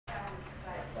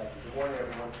Good morning,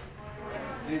 everyone.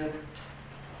 Seated.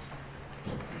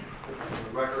 For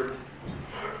the record,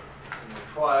 in the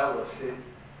trial of State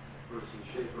versus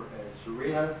Schaefer and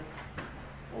Surina,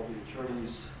 all the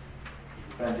attorneys, the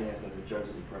defendants, and the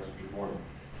judges are present. Good morning,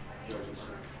 judges.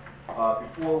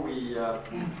 Before we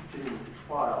continue with the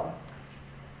trial,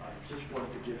 I just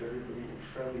wanted to give everybody a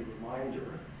friendly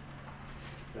reminder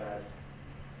that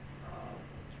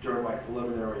during my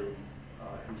preliminary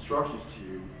instructions to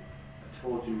you, I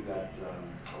told you that I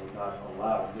would not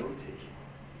allow note-taking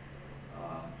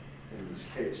in this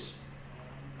case.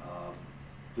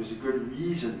 There's a good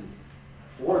reason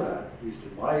for that, at least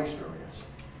in my experience.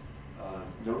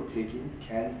 Note-taking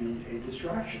can be a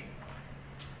distraction.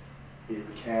 It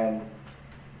can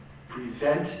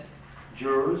prevent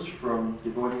jurors from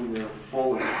devoting their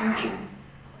full attention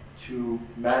to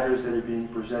matters that are being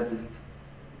presented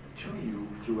to you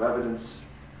through evidence,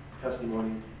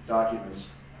 testimony, documents,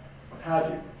 what have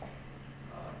you.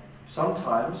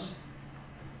 Sometimes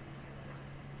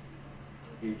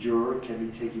a juror can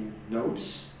be taking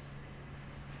notes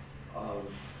of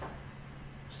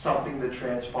something that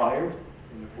transpired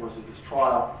in the course of this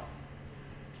trial,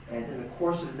 and in the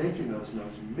course of making those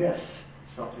notes, miss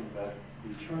something that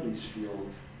the attorneys feel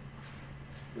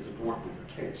is important in their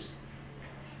case.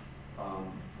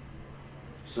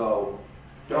 So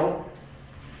don't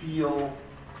feel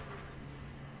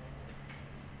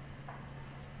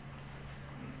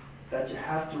that you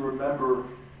have to remember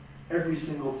every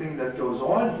single thing that goes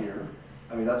on here.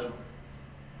 I mean, that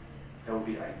would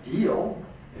be ideal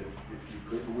if you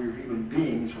could, but we're human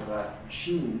beings, we're not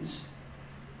machines.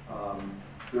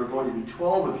 There are going to be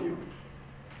 12 of you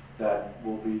that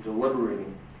will be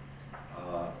deliberating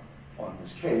on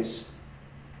this case,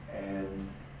 and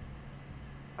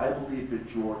I believe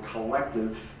that your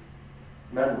collective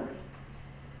memory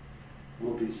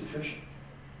will be sufficient,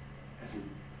 as it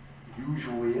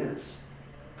usually is.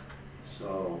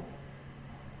 So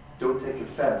don't take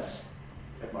offense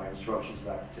at my instructions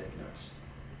not to take notes,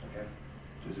 okay?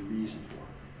 There's a reason for it.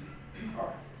 All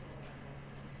right.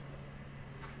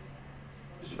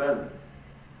 Mr. Benedict,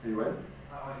 are you ready?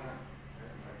 Yeah.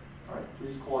 All right,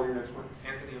 please call your next witness.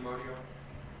 Anthony Amodeo.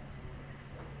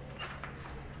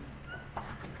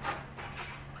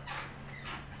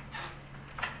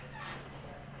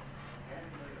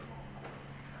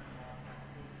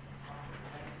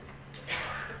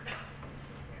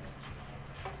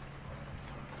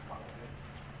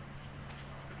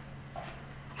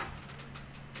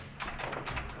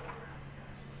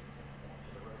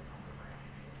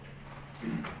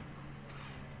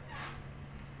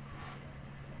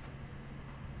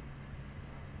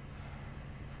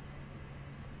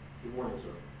 Good morning, sir.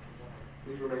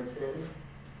 Please remain standing.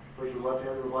 Place your left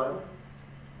hand on the Bible.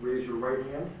 Raise your right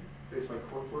hand. Face my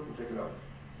court clerk and take an oath. Do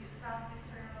you solemnly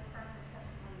swear or affirm the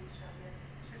testimony you shall give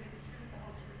should be the truth, the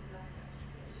whole truth, and nothing but the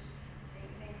truth? State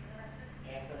your name for the record.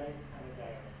 Anthony Amodeo.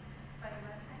 Spell your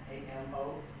last name.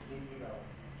 A-M-O-D-E-O. All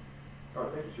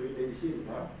right, thank you, sir. You may be seated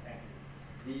now. Thank you.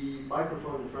 The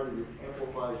microphone in front of you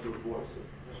amplifies your voice. So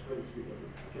just ready to speak over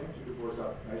it. Okay? Keep your voice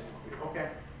up nice and clear. Okay.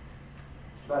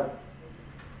 Mr. Benedict.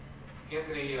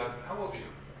 Anthony, how old are you?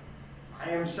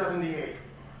 I am 78.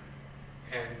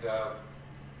 And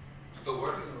still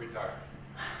working or retired?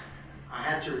 I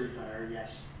had to retire,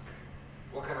 yes.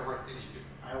 What kind of work did you do?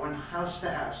 I went house to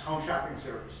house, home shopping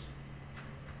service.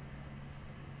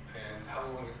 And how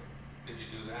long did you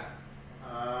do that?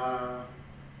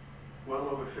 Well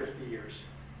over 50 years.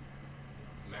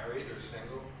 Married or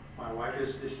single? My wife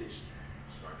is deceased.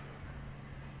 Sorry to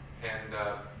hear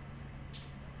that.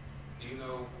 And do you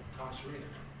know Tom Surina?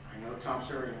 I know Tom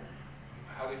Surina.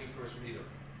 How did you first meet him?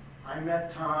 I met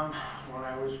Tom when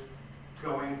I was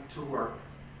going to work,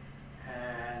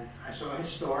 and I saw his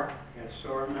store. He had a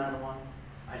store in Matawan.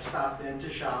 I stopped in to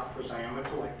shop because I am a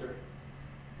collector,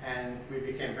 and we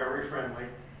became very friendly.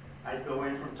 I'd go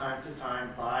in from time to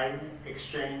time, buy,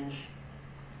 exchange.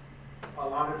 A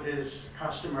lot of his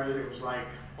customers, it was like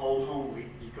old home week.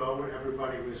 You go and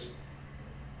everybody was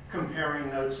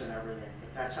comparing notes and everything,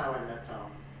 but that's how I met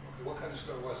Tom. Okay, what kind of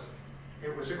store was it?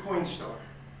 It was a coin store.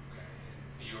 Okay,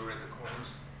 and you were at the coins?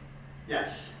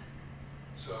 Yes.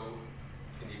 So,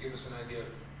 can you give us an idea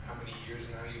of how many years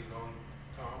now you've known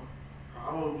Tom?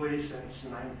 Probably since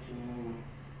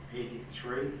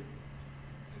 1983. And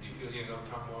do you feel you know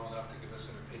Tom well enough to give us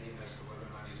an opinion as to whether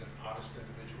or not he's an honest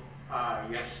individual?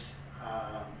 Yes.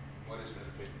 What is that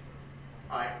opinion?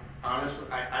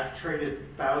 I've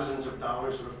traded thousands of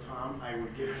dollars with Tom. I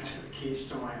would give him the keys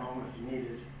to my home if he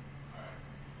needed. All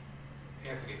right.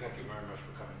 Anthony, thank you very much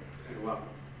for coming here today. You're welcome.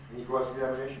 Any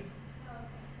cross-examination?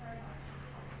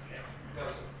 Okay.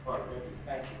 All right, thank you.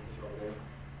 Thank you. Mr.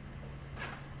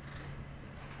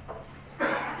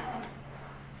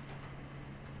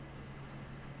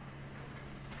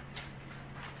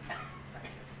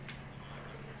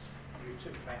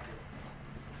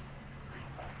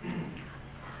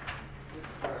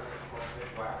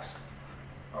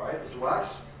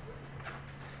 Wacks?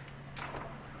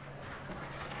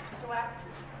 Mr. Wacks?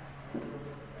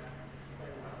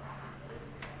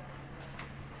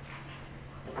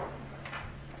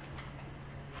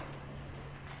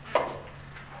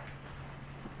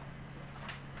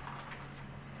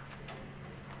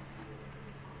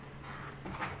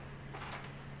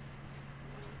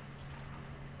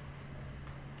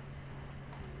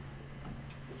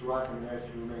 Mr. Wacks, I'm going to ask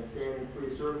you to remain standing.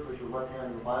 Please, sir, place your left hand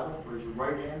on the Bible, raise your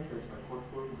right hand, face my court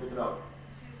and take an oath.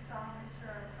 Do you solemnly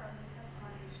swear or affirm the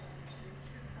testimony you shall give the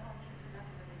truth, the whole truth, and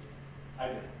nothing but the truth? I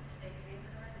do. State your name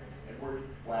for the record. Edward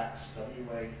Wacks,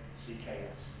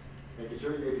 W-A-C-K-S. Thank you, sir.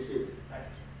 You may be seated. Thank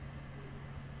you.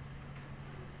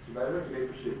 Mr. Benedict, you may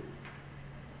proceed.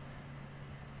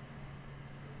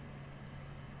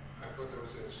 I thought there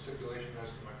was a stipulation as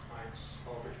to my client's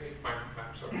qualification,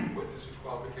 I'm sorry, witness's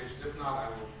qualifications. If not, I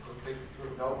will go take you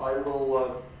through. No, I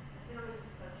will, You know, this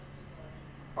is such a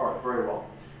stipulation. all right, very well.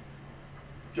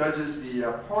 Judges,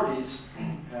 the parties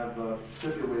have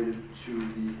stipulated to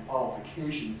the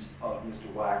qualifications of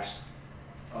Mr. Wacks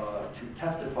to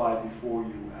testify before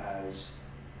you as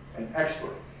an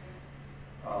expert.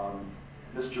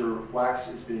 Mr. Wacks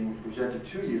is being presented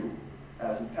to you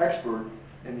as an expert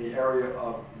in the area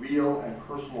of real and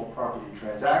personal property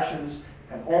transactions,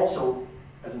 and also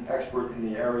as an expert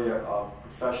in the area of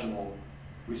professional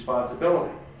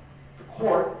responsibility. The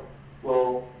court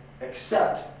will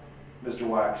accept Mr.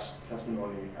 Wacks'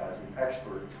 testimony as an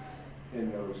expert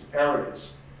in those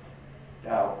areas.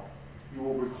 Now, you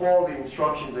will recall the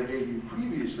instructions I gave you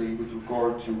previously with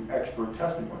regard to expert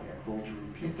testimony. I'm going to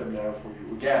repeat them now for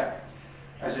you again.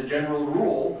 As a general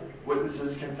rule,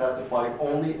 witnesses can testify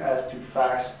only as to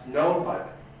facts known by them.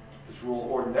 This rule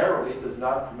ordinarily does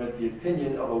not permit the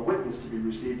opinion of a witness to be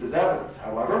received as evidence.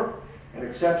 However, an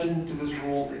exception to this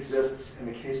rule exists in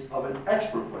the case of an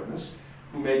expert witness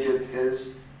who may give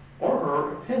his or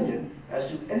her opinion as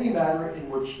to any matter in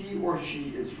which he or she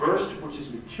is versed, which is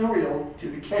material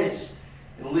to the case.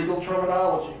 In legal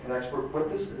terminology, an expert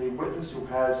witness is a witness who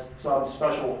has some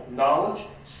special knowledge,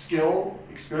 skill,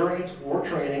 experience, or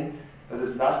training that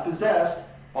is not possessed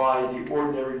by the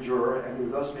ordinary juror, and who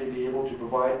thus may be able to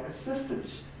provide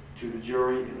assistance to the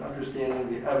jury in understanding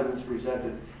the evidence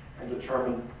presented and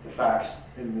determine the facts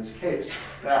in this case.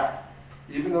 Now,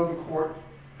 even though the court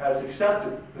has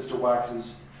accepted Mr.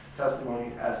 Wacks'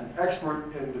 testimony as an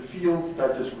expert in the fields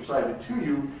that I just recited to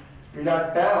you, you're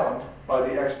not bound by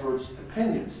the expert's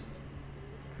opinions.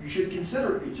 You should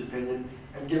consider each opinion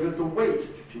and give it the weight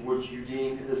to which you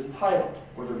deem it is entitled,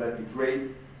 whether that be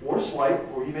great or slight,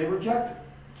 or you may reject it.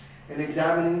 In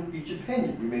examining each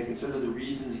opinion, you may consider the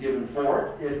reasons given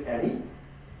for it, if any,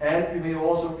 and you may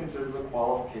also consider the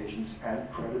qualifications and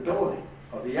credibility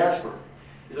of the expert.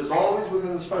 It is always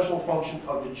within the special function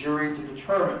of the jury to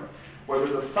determine whether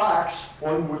the facts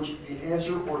on which the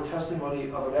answer or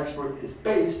testimony of an expert is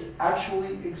based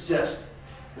actually exist.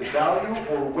 The value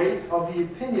or weight of the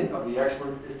opinion of the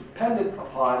expert is dependent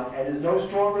upon and is no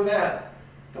stronger than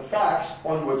the facts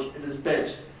on which it is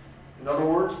based. In other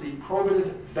words, the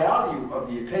probative value of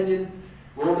the opinion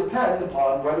will depend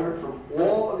upon whether, from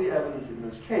all of the evidence in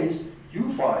this case, you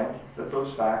find that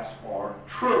those facts are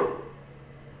true.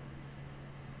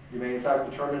 You may in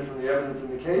fact determine from the evidence in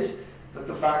the case that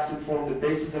the facts that form the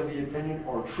basis of the opinion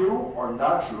are true, are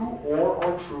not true, or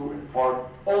are true in part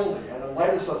only. And in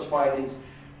light of such findings,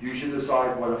 you should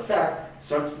decide what effect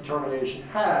such determination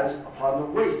has upon the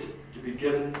weight to be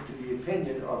given to the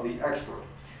opinion of the expert.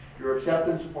 Your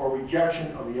acceptance or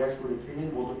rejection of the expert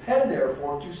opinion will depend,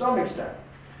 therefore, to some extent,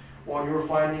 on your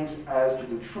findings as to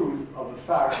the truth of the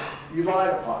facts relied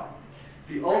upon.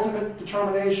 The ultimate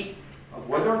determination of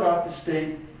whether or not the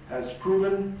state has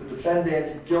proven the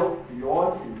defendant's guilt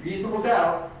beyond a reasonable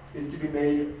doubt is to be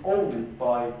made only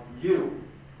by you,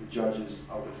 the judges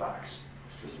of the facts.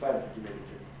 Mr. Benedict, you may continue.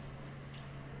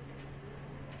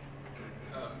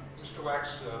 Mr.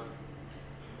 Wacks,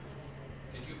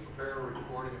 did you prepare a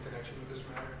report in connection with this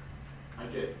matter? I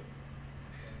did.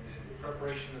 And in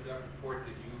preparation of that report,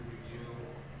 did you review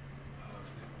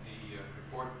the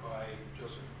report by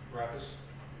Joseph Rappis?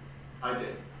 I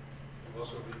did. You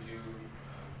also reviewed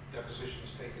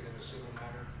depositions taken in a civil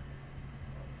matter?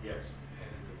 Yes.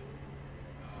 And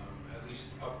at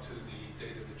least up to the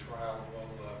date of the trial, all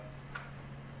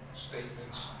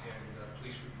statements and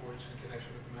police reports in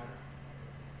connection with the matter?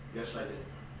 Yes, I did.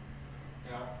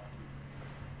 Now,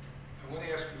 I want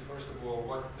to ask you first of all,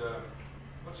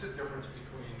 what's the difference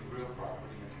between real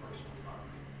property and personal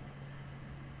property?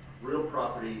 Real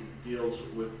property deals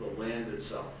with the land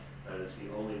itself. That is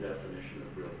the only definition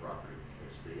of real property.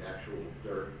 It's the actual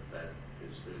dirt that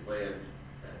is the land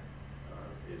that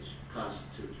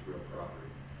constitutes real property.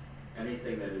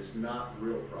 Anything that is not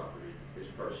real property is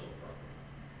personal property.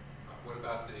 What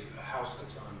about the house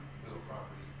that's on real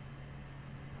property?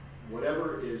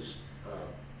 Whatever is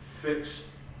fixed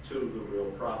to the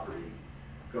real property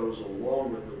goes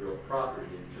along with the real property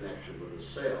in connection with a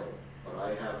sale, but I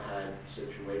have had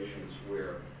situations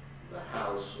where the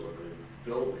house or the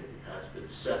building has been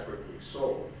separately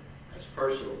sold as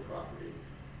personal property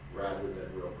rather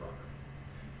than real property.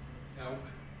 Now,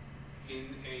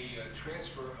 in a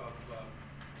transfer of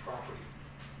property,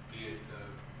 be it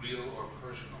real or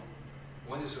personal,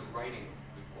 when is a writing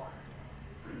required?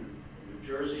 New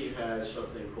Jersey has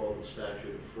something called the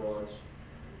statute of frauds,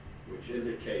 which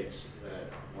indicates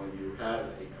that when you have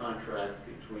a contract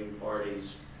between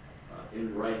parties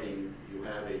in writing, you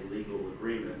have a legal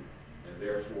agreement, and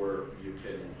therefore you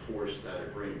can enforce that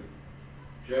agreement.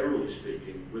 Generally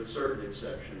speaking, with certain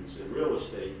exceptions, in real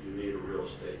estate, you need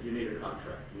a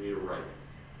contract, you need a writing.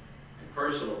 In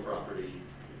personal property,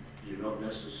 you don't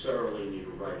necessarily need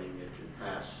a writing. It can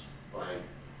pass by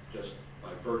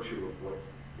virtue of what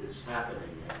is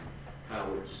happening and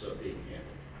how it's being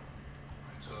handled.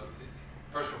 Right, so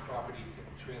personal property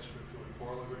can transfer through an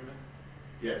oral agreement?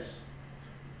 Yes.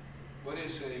 What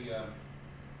is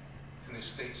an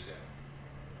estate sale?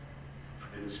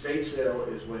 An estate sale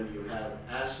is when you have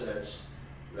assets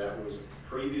that was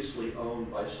previously owned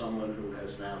by someone who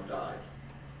has now died,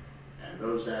 and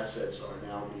those assets are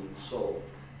now being sold.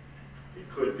 It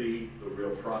could be the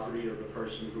real property of the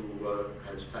person who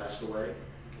has passed away,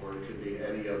 or it could be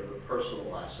any of the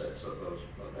personal assets of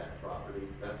that property,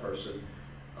 that person,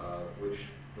 which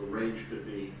the range could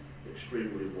be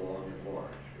extremely long and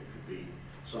large. It could be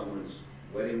someone's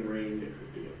wedding ring, it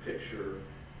could be a picture,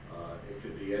 it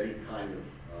could be any kind of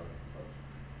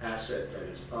asset that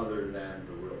is other than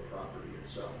the real property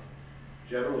itself.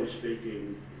 Generally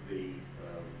speaking, the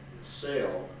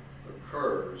sale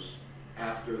occurs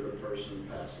after the person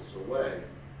passes away.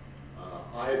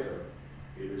 Either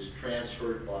it is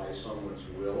transferred by someone's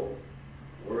will,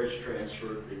 or it's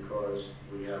transferred because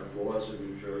we have laws in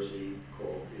New Jersey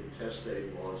called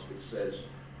intestate laws, which says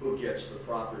who gets the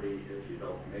property if you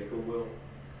don't make a will,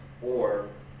 or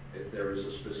if there is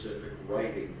a specific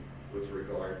writing with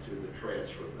regard to the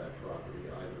transfer of that property,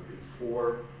 either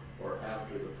before or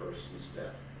after the person's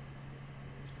death.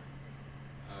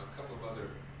 A couple of other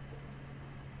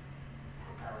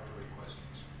preparatory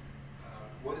questions.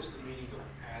 What is the meaning of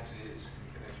as is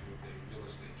in connection with a real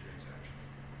estate transaction?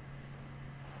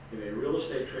 In a real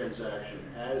estate transaction,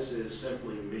 as is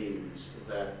simply means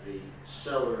that the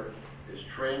seller is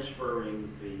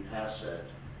transferring the asset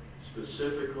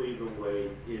specifically the way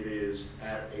it is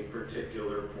at a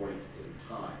particular point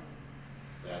in time.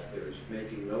 That there's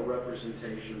making no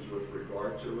representations with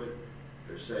regard to it,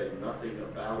 they're saying nothing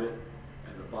about it,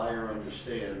 and the buyer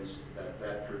understands that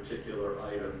that particular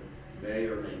item may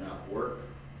or may not work,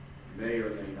 may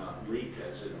or may not leak,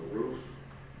 as in a roof,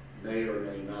 may or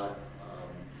may not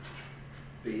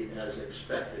be as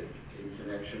expected in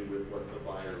connection with what the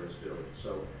buyer is doing.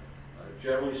 So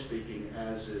generally speaking,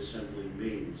 as is simply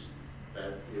means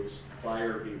that it's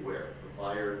buyer beware. The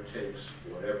buyer takes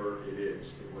whatever it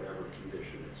is in whatever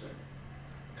condition it's in.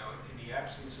 Now, in the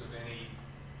absence of any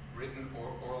written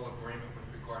or oral agreement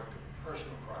with regard to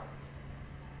personal property,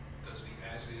 does the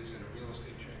as is in a real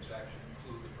estate transaction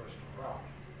include the personal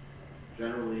property?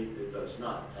 Generally, it does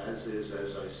not. As is,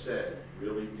 as I said,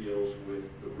 really deals with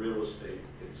the real estate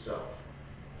itself.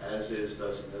 As is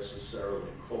doesn't necessarily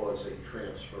cause a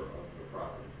transfer of the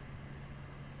property.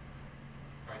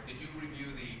 All right, did you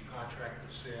review the contract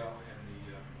of sale and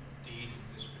the deed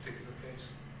in this particular case?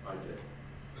 I did.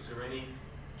 Was there any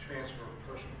transfer of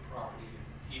personal property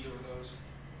in either of those?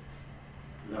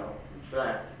 No. In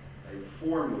fact, a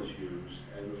form was used,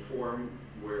 and the form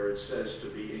where it says to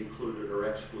be included or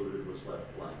excluded was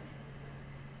left blank.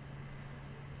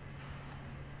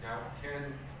 Now,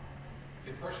 can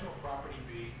personal property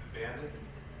be abandoned?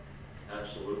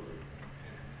 Absolutely.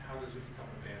 And how does it become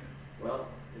abandoned? Well,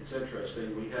 it's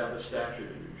interesting. We have a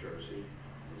statute in New Jersey,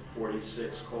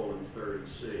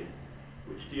 46:30C,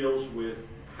 which deals with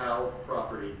how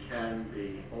property can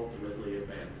be ultimately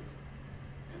abandoned.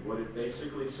 And what it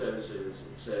basically says is,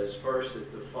 it says first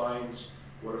it defines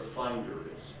what a finder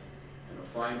is. And a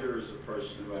finder is a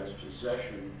person who has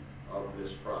possession of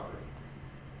this property.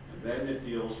 And then it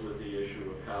deals with the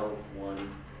issue of how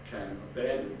one can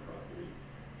abandon property.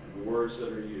 And the words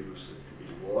that are used, it could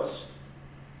be lost,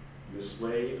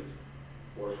 mislaid,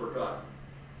 or forgotten.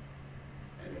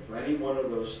 And if any one of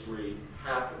those three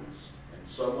happens, and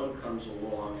someone comes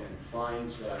along and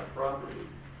finds that property,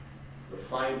 The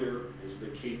finder is the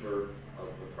keeper of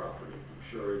the property.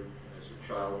 I'm sure as a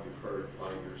child you've heard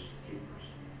finders, keepers.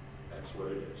 That's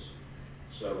what it is.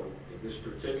 So in this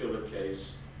particular case,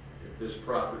 if this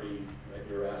property that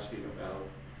you're asking about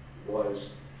was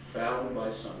found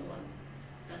by someone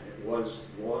and it was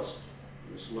lost,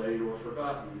 mislaid, or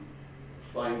forgotten,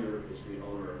 the finder is the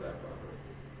owner of that property.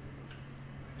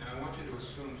 Now I want you to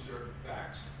assume certain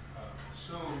facts.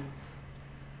 Assume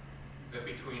that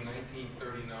between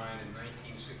 1939 and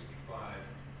 1965,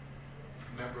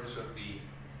 members of the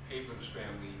Abrams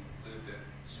family lived at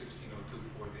 1602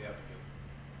 4th Avenue.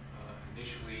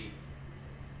 Initially,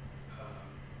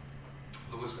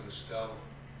 Louis and Estelle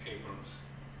Abrams.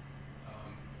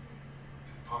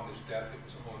 Upon his death, it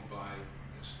was owned by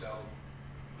Estelle.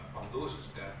 Upon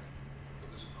Louis's death, it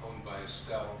was owned by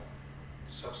Estelle,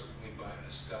 subsequently by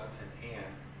Estelle and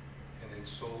Anne, and then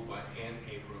sold by Anne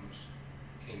Abrams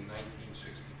in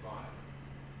 1965.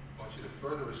 I want you to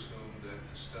further assume that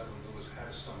Estelle and Louis had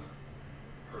a son,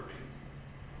 Irving.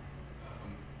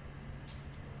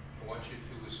 I want you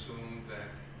to assume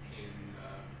that in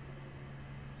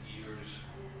years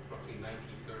roughly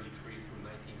 1933 through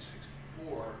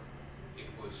 1964, it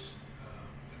was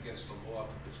against the law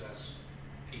to possess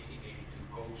 1882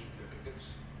 gold certificates.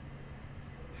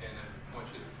 And I want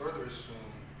you to further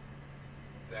assume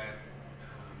that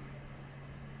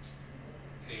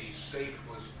a safe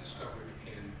was discovered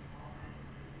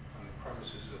on the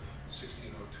premises of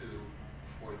 1602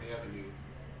 4th Avenue,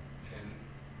 and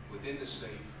within the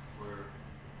safe were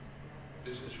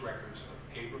business records of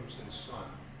Abrams and Son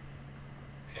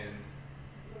and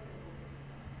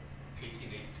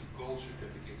 1882 gold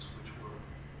certificates, which were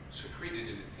secreted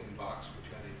in a tin box which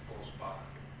had a false bottom.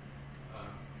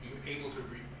 You were able to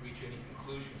reach any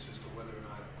conclusions as to whether or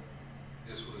not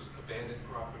this was abandoned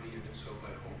property, and if so, by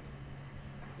whom?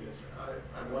 Yes,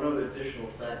 one of the additional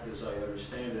factors I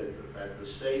understand it, that the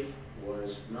safe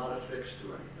was not affixed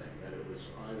to anything, that it was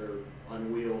either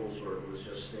on wheels or it was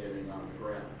just standing on the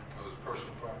ground. Oh, it was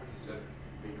personal property, is that?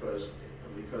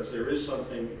 Because there is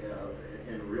something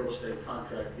in a real estate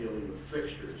contract dealing with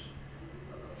fixtures.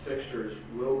 Fixtures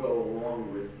will go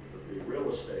along with the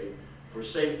real estate for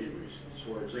safety reasons.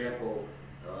 For example,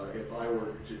 if I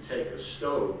were to take a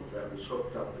stove that was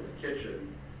hooked up in a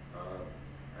kitchen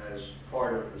as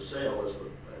part of the sale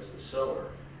as the seller,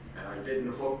 and I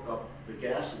didn't hook up the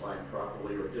gas line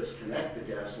properly or disconnect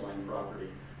the gas line properly,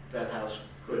 that house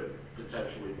could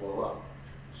potentially blow up.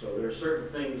 So there are certain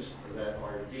things that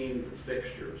are deemed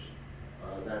fixtures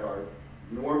that are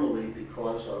normally,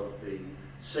 because of the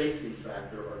safety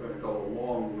factor, are going to go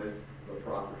along with the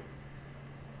property.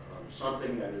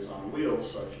 Something that is on wheels,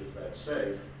 such as that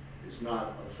safe, is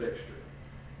not a fixture.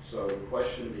 So the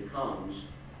question becomes,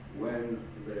 when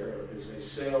there is a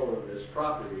sale of this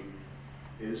property,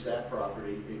 is that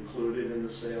property included in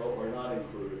the sale or not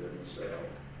included in the sale?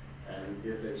 And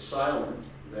if it's silent,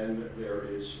 then there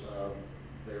is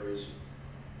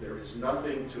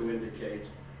nothing to indicate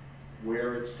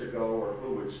where it's to go or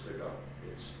who it's to go.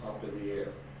 It's up in the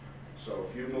air. So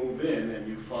if you move in and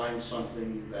you find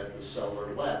something that the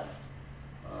seller left,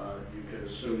 you can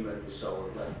assume that the seller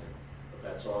left it. But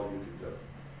that's all you can do.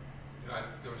 You know,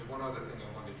 there was one other thing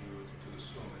I wanted you to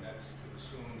assume, and that's to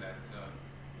assume that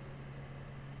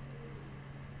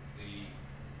the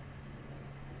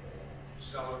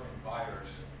seller and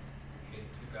buyers in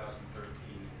 2013,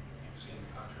 you've seen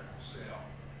the contract of sale,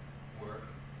 were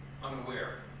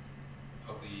unaware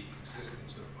of the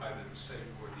existence of either the safe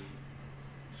or the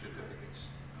certificates.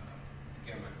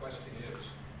 Again, my question is,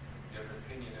 do you have an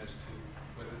opinion as to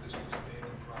whether this was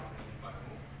abandoned property and by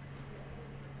whom?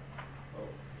 Well,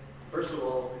 first of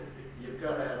all, you've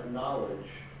got to have knowledge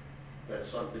that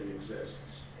something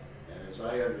exists. And as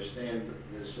I understand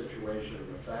this situation,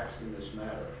 the facts in this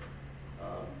matter,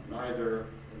 neither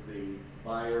the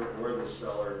buyer or the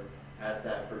seller at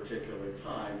that particular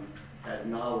time had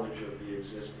knowledge of the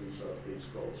existence of these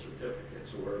gold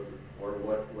certificates or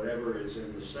whatever is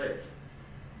in the safe.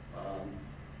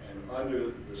 And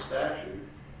under the statute,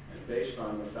 and based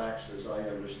on the facts as I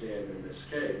understand in this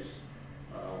case,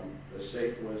 the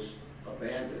safe was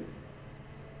abandoned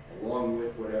along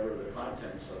with whatever the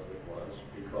contents of it was,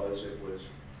 because it was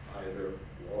either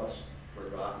lost,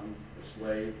 forgotten,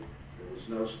 mislaid. There was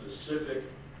no specific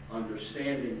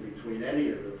understanding between any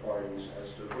of the parties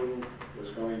as to who was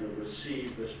going to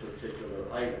receive this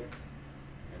particular item.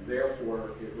 And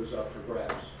therefore, it was up for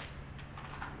grabs.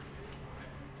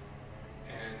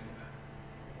 And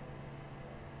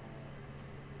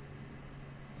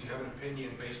do you have an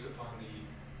opinion based upon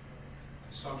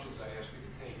the assumptions I asked you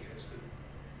to take as to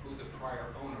who the prior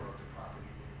owner of the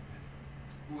property would have been?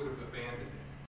 Who would have abandoned it?